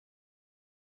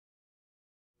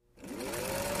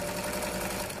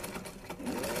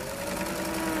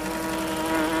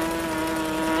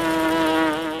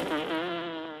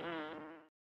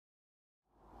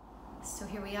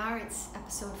are. It's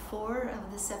episode 4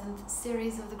 of the 7th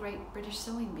series of the Great British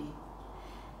Sewing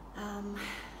Bee.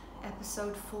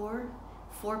 Episode 4,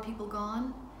 4 people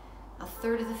gone, a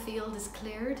third of the field is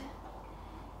cleared,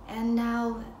 and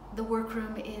now the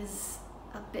workroom is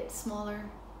a bit smaller,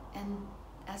 and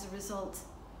as a result,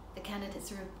 the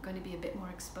candidates are going to be a bit more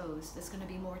exposed. There's going to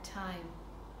be more time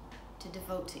to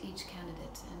devote to each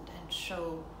candidate and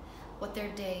show what their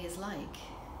day is like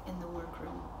in the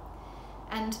workroom.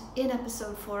 And in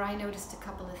episode 4, I noticed a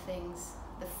couple of things.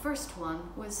 The first one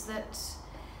was that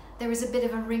there was a bit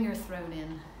of a ringer thrown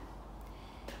in.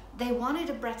 They wanted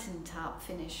a Breton top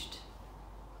finished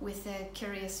with a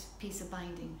curious piece of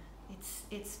binding.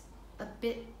 It's a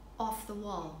bit off the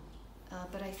wall,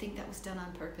 but I think that was done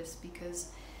on purpose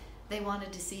because they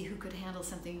wanted to see who could handle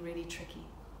something really tricky.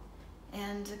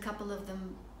 And a couple of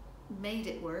them made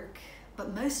it work,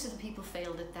 but most of the people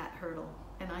failed at that hurdle,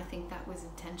 and I think that was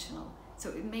intentional. So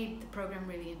it made the program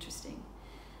really interesting.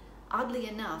 Oddly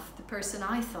enough, the person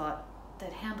I thought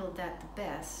that handled that the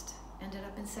best ended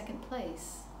up in second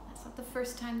place. That's not the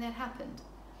first time that happened.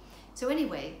 So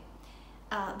anyway,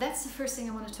 that's the first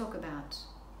thing I want to talk about,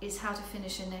 is how to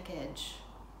finish a neck edge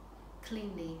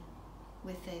cleanly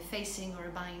with a facing or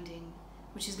a binding,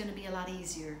 which is going to be a lot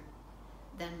easier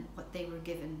than what they were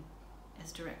given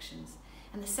as directions.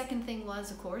 And the second thing was,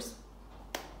 of course,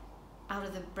 out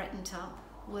of the Breton top,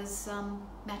 was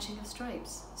matching of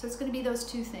stripes. So it's going to be those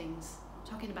two things,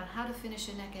 talking about how to finish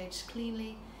a neck edge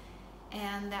cleanly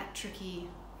and that tricky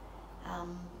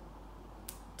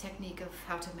technique of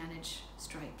how to manage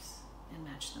stripes and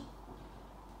match them.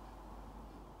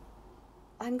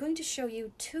 I'm going to show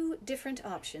you 2 different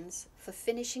options for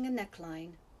finishing a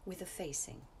neckline with a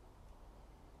facing.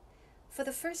 For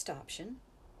the first option,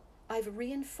 I've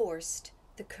reinforced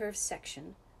the curved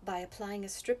section by applying a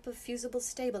strip of fusible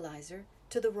stabilizer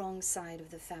to the wrong side of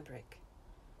the fabric.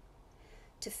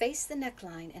 To face the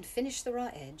neckline and finish the raw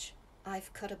edge,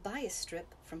 I've cut a bias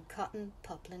strip from cotton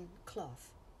poplin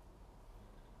cloth.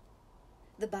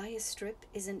 The bias strip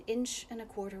is 1 1/4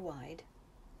 inches wide.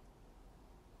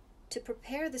 To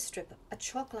prepare the strip, a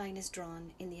chalk line is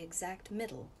drawn in the exact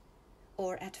middle,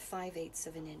 or at 5/8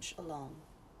 of an inch along.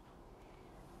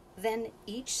 Then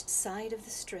each side of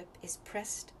the strip is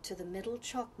pressed to the middle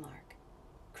chalk mark,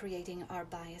 creating our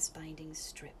bias binding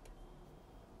strip.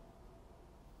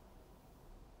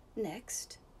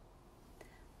 Next,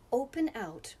 open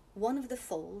out one of the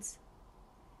folds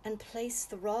and place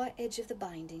the raw edge of the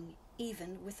binding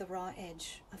even with the raw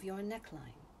edge of your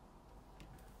neckline.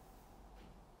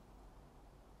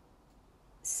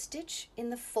 Stitch in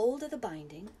the fold of the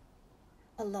binding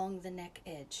along the neck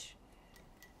edge,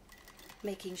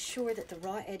 making sure that the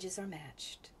raw edges are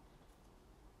matched.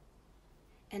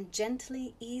 And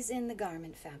gently ease in the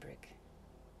garment fabric.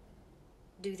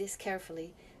 Do this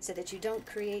carefully so that you don't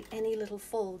create any little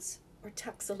folds or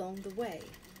tucks along the way.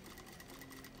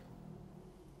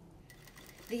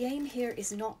 The aim here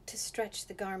is not to stretch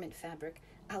the garment fabric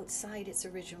outside its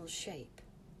original shape.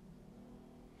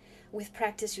 With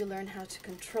practice, you'll learn how to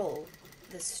control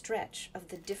the stretch of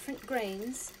the different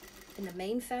grains in the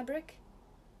main fabric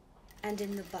and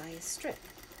in the bias strip.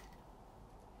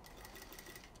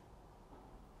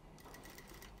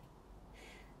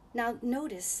 Now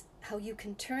notice how you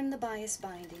can turn the bias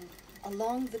binding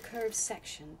along the curved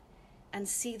section and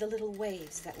see the little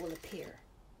waves that will appear.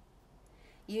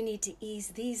 You need to ease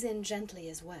these in gently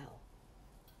as well.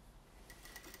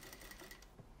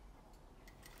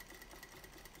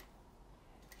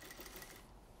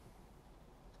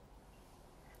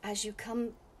 As you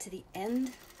come to the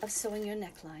end of sewing your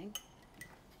neckline,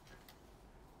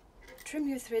 trim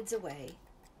your threads away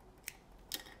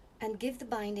and give the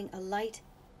binding a light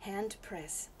hand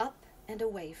press up and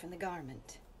away from the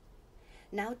garment.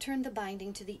 Now turn the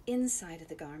binding to the inside of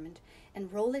the garment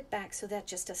and roll it back so that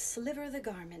just a sliver of the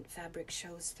garment fabric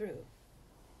shows through.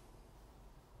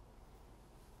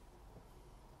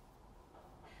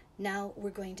 Now we're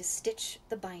going to stitch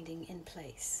the binding in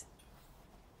place.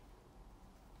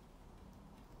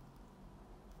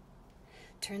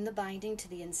 Turn the binding to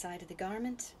the inside of the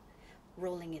garment,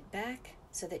 rolling it back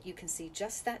so that you can see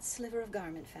just that sliver of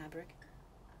garment fabric,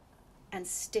 and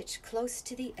stitch close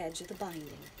to the edge of the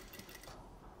binding.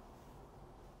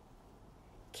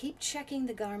 Keep checking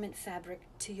the garment fabric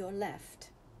to your left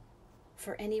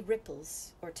for any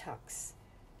ripples or tucks.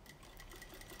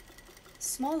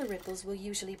 Smaller ripples will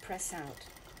usually press out,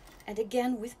 and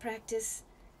again, with practice,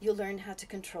 you'll learn how to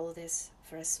control this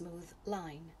for a smooth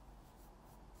line.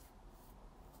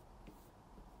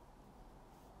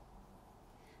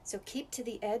 So keep to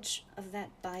the edge of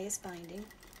that bias binding.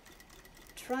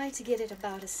 Try to get it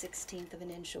about 1/16 of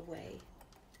an inch away.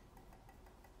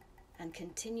 and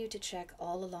continue to check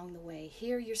all along the way.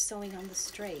 Here you're sewing on the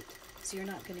straight, so you're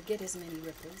not going to get as many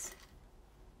ripples.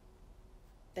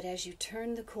 But as you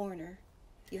turn the corner,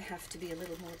 you have to be a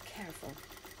little more careful.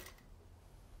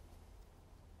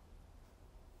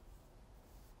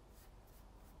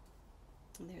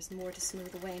 And there's more to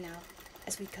smooth away now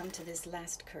as we come to this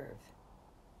last curve.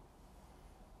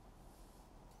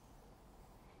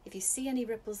 If you see any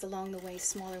ripples along the way,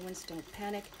 smaller ones, don't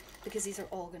panic, because these are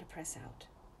all going to press out.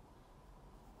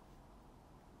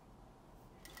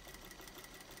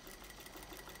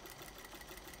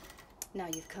 Now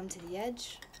you've come to the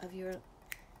edge of your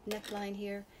neckline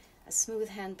here. A smooth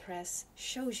hand press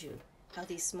shows you how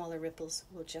these smaller ripples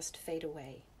will just fade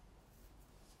away.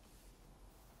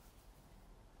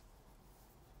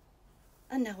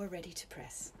 And now we're ready to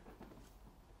press.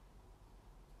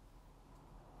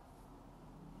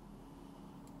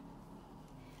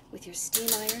 With your steam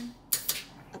iron,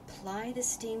 apply the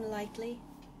steam lightly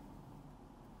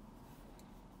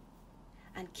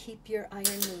and keep your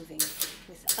iron moving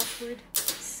with upward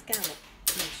scallop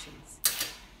motions.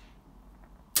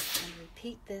 And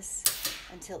repeat this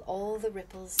until all the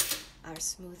ripples are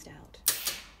smoothed out.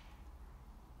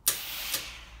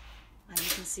 And you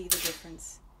can see the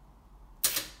difference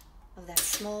of that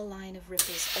small line of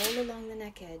ripples all along the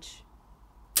neck edge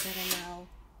that are now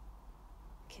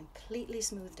completely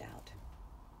smoothed out.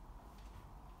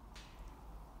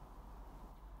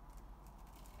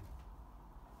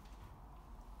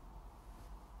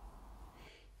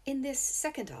 In this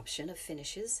second option of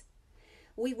finishes,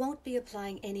 we won't be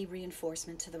applying any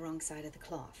reinforcement to the wrong side of the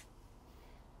cloth.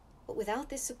 But without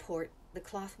this support, the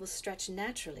cloth will stretch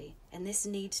naturally, and this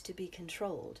needs to be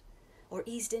controlled or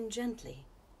eased in gently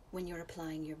when you're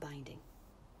applying your binding.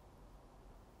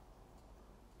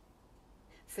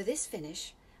 For this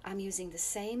finish, I'm using the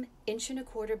same 1¼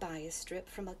 inch bias strip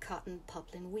from a cotton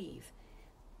poplin weave,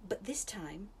 but this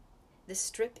time the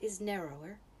strip is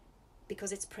narrower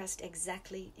because it's pressed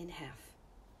exactly in half.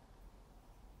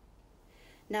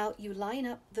 Now you line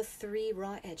up the 3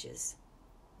 raw edges.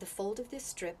 The fold of this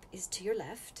strip is to your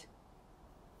left,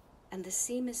 and the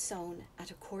seam is sewn at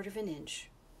 1/4 inch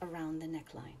around the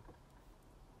neckline.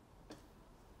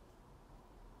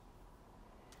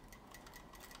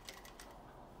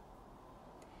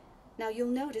 Now you'll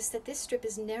notice that this strip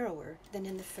is narrower than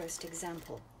in the first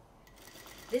example.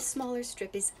 This smaller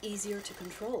strip is easier to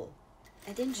control,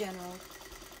 and in general,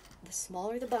 the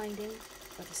smaller the binding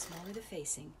or the smaller the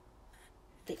facing,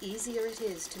 the easier it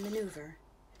is to maneuver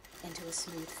into a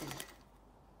smooth finish.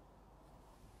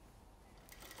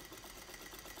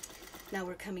 Now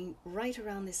we're coming right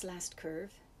around this last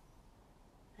curve,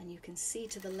 and you can see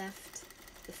to the left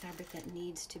the fabric that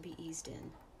needs to be eased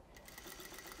in.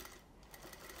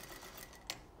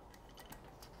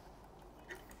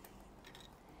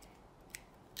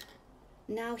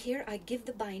 Now here I give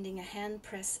the binding a hand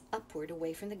press upward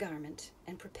away from the garment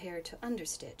and prepare to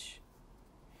understitch.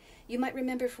 You might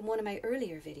remember from one of my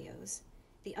earlier videos,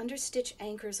 the understitch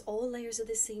anchors all layers of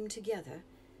the seam together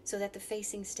so that the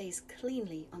facing stays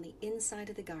cleanly on the inside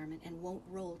of the garment and won't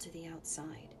roll to the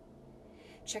outside.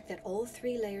 Check that all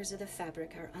 3 layers of the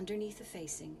fabric are underneath the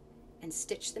facing and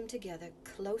stitch them together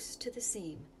close to the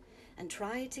seam, and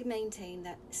try to maintain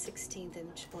that 1/16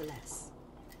 inch or less.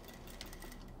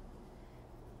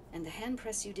 And the hand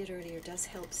press you did earlier does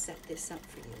help set this up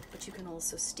for you, but you can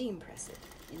also steam press it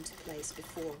into place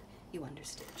before you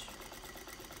understitch.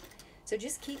 So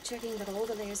just keep checking that all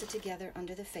the layers are together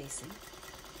under the facing,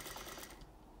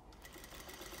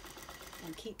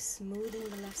 and keep smoothing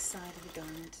the left side of the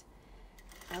garment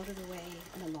out of the way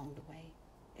and along the way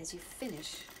as you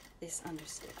finish this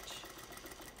understitch.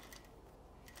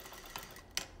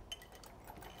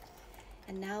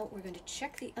 And now we're going to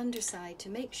check the underside to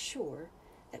make sure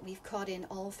that we've caught in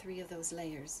all 3 of those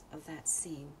layers of that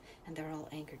seam and they're all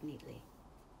anchored neatly.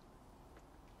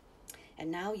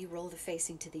 And now you roll the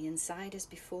facing to the inside as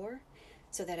before,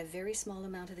 so that a very small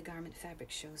amount of the garment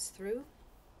fabric shows through.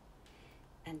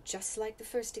 And just like the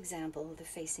first example, the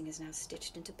facing is now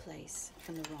stitched into place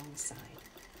from the wrong side.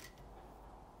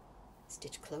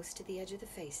 Stitch close to the edge of the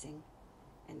facing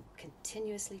and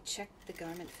continuously check the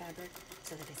garment fabric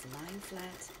so that it's lying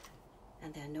flat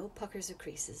and there are no puckers or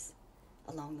creases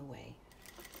along the way.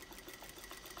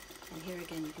 And here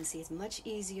again you can see it's much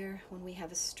easier when we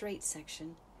have a straight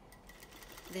section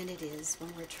than it is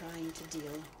when we're trying to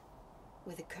deal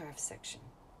with a curved section.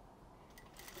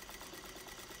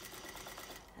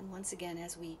 And once again,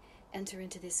 as we enter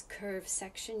into this curved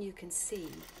section, you can see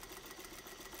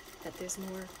that there's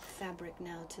more fabric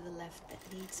now to the left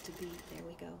that needs to be, there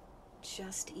we go,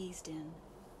 just eased in,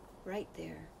 right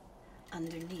there,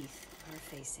 underneath our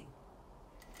facing.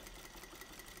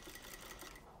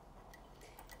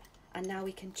 And now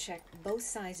we can check both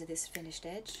sides of this finished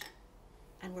edge,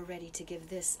 and we're ready to give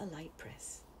this a light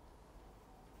press.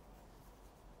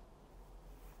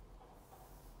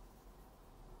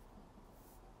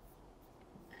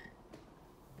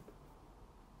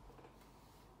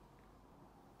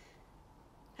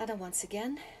 And then once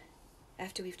again,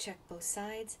 after we've checked both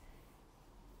sides,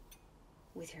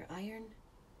 with your iron,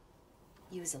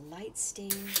 use a light steam,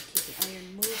 keep the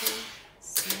iron moving,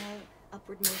 small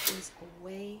upward motions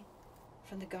away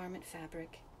from the garment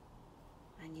fabric,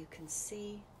 and you can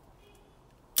see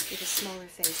with a smaller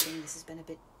facing this has been a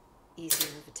bit easier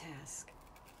of a task.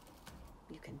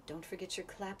 You can, don't forget your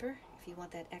clapper if you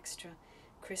want that extra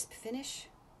crisp finish.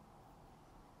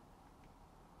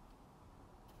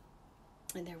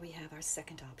 And there we have our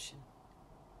second option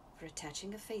for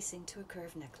attaching a facing to a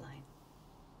curved neckline.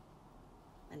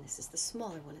 And this is the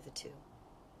smaller one of the two.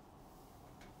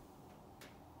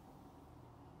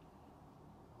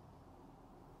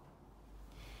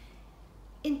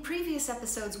 In previous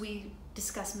episodes, we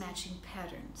discussed matching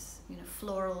patterns,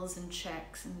 florals and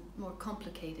checks and more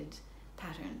complicated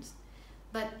patterns.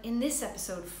 But in this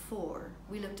episode 4,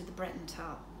 we looked at the Breton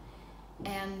top,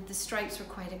 and the stripes were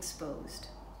quite exposed.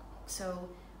 So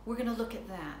we're going to look at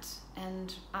that,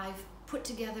 and I've put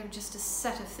together just a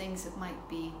set of things that might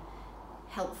be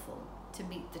helpful to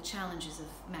meet the challenges of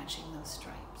matching those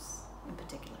stripes in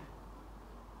particular.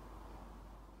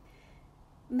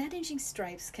 Managing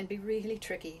stripes can be really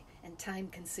tricky and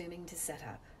time-consuming to set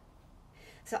up.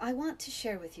 So I want to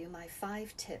share with you my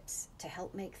 5 tips to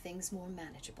help make things more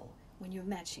manageable when you're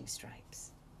matching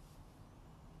stripes.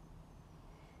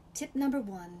 Tip number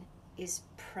 1 is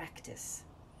practice.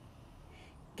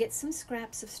 Get some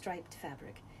scraps of striped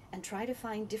fabric and try to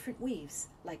find different weaves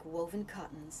like woven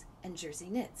cottons and jersey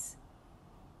knits.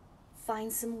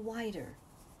 Find some wider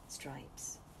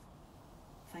stripes.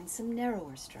 Find some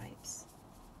narrower stripes.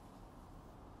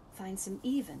 Find some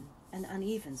even and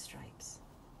uneven stripes.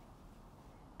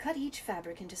 Cut each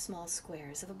fabric into small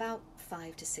squares of about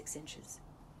 5 to 6 inches.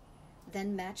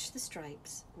 Then match the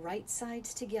stripes right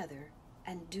sides together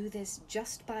and do this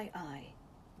just by eye.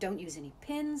 Don't use any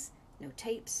pins, no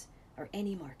tapes, or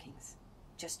any markings.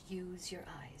 Just use your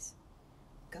eyes.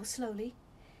 Go slowly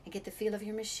and get the feel of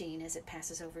your machine as it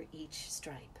passes over each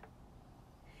stripe.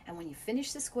 And when you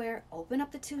finish the square, open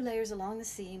up the 2 layers along the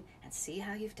seam and see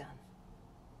how you've done.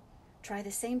 Try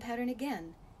the same pattern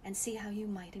again and see how you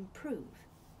might improve,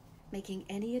 making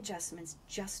any adjustments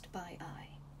just by eye.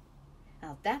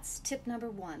 Now that's tip number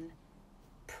 1,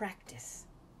 practice.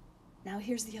 Now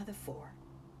here's the other 4.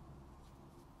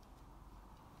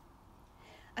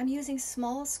 I'm using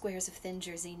small squares of thin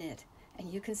jersey knit,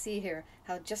 and you can see here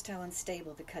just how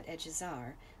unstable the cut edges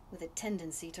are, with a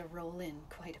tendency to roll in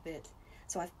quite a bit.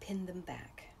 So I've pinned them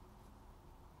back.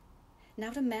 Now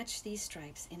to match these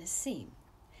stripes in a seam,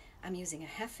 I'm using a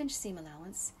 1/2 inch seam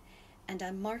allowance, and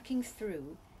I'm marking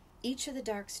through each of the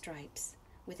dark stripes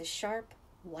with a sharp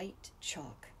white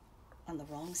chalk on the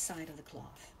wrong side of the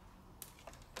cloth.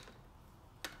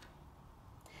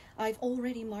 I've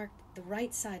already marked the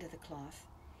right side of the cloth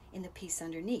in the piece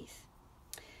underneath.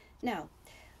 Now,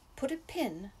 put a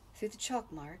pin through the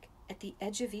chalk mark at the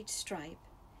edge of each stripe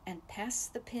and pass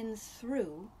the pin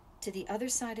through to the other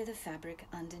side of the fabric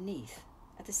underneath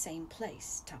at the same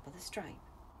place, top of the stripe.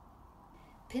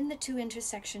 Pin the 2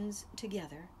 intersections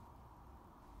together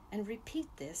and repeat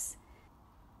this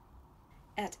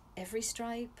at every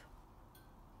stripe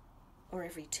or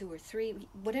every 2 or 3,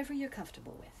 whatever you're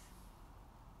comfortable with.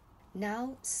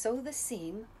 Now sew the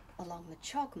seam along the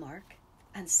chalk mark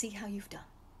and see how you've done.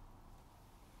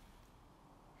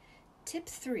 Tip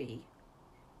 3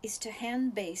 is to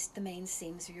hand baste the main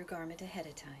seams of your garment ahead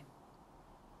of time.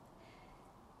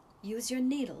 Use your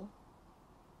needle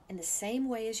in the same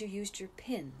way as you used your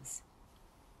pins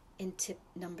in tip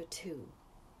number 2,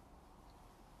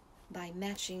 by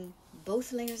matching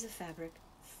both layers of fabric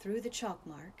through the chalk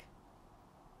mark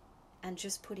and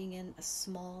just putting in a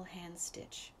small hand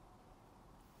stitch.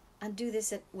 And do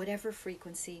this at whatever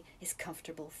frequency is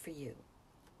comfortable for you.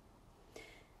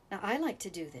 Now I like to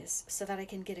do this so that I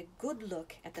can get a good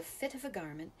look at the fit of a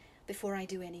garment before I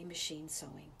do any machine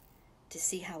sewing, to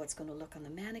see how it's going to look on the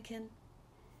mannequin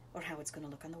or how it's going to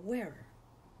look on the wearer.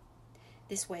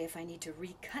 This way, if I need to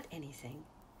recut anything,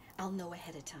 I'll know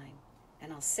ahead of time,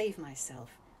 and I'll save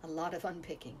myself a lot of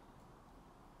unpicking.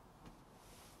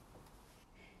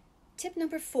 Tip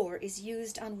number 4 is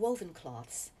used on woven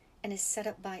cloths and is set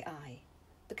up by eye.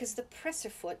 Because the presser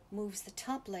foot moves the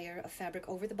top layer of fabric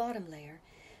over the bottom layer,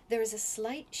 there is a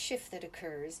slight shift that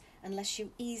occurs unless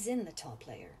you ease in the top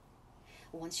layer.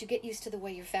 Once you get used to the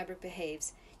way your fabric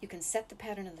behaves, you can set the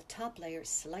pattern on the top layer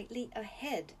slightly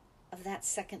ahead of that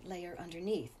second layer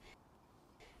underneath.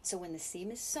 So when the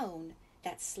seam is sewn,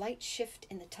 that slight shift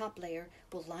in the top layer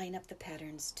will line up the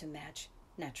patterns to match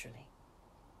naturally.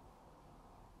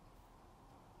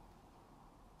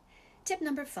 Tip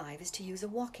number 5 is to use a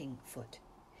walking foot.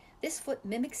 This foot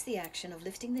mimics the action of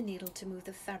lifting the needle to move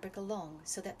the fabric along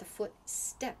so that the foot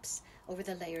steps over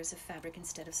the layers of fabric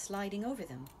instead of sliding over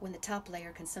them, when the top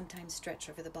layer can sometimes stretch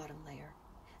over the bottom layer.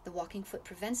 The walking foot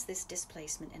prevents this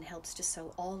displacement and helps to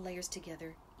sew all layers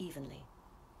together evenly.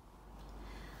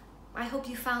 I hope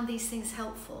you found these things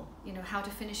helpful, how to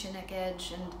finish a neck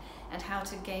edge and how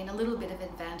to gain a little bit of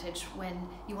advantage when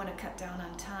you want to cut down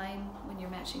on time when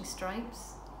you're matching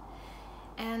stripes.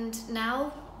 And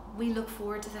now we look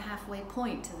forward to the halfway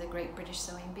point to the Great British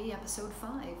Sewing Bee, episode 5.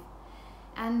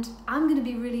 And I'm going to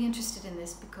be really interested in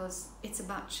this because it's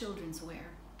about children's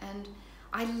wear. And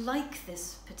I like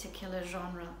this particular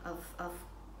genre of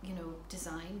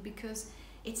design because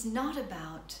it's not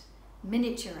about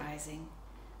miniaturizing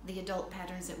the adult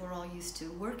patterns that we're all used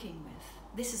to working with.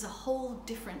 This is a whole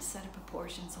different set of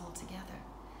proportions altogether.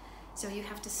 So you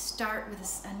have to start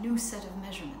with a new set of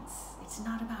measurements. It's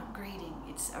not about grading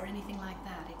or anything like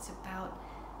that. It's about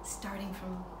starting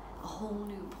from a whole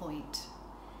new point.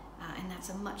 And that's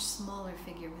a much smaller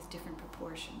figure with different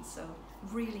proportions. So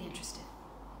really interested.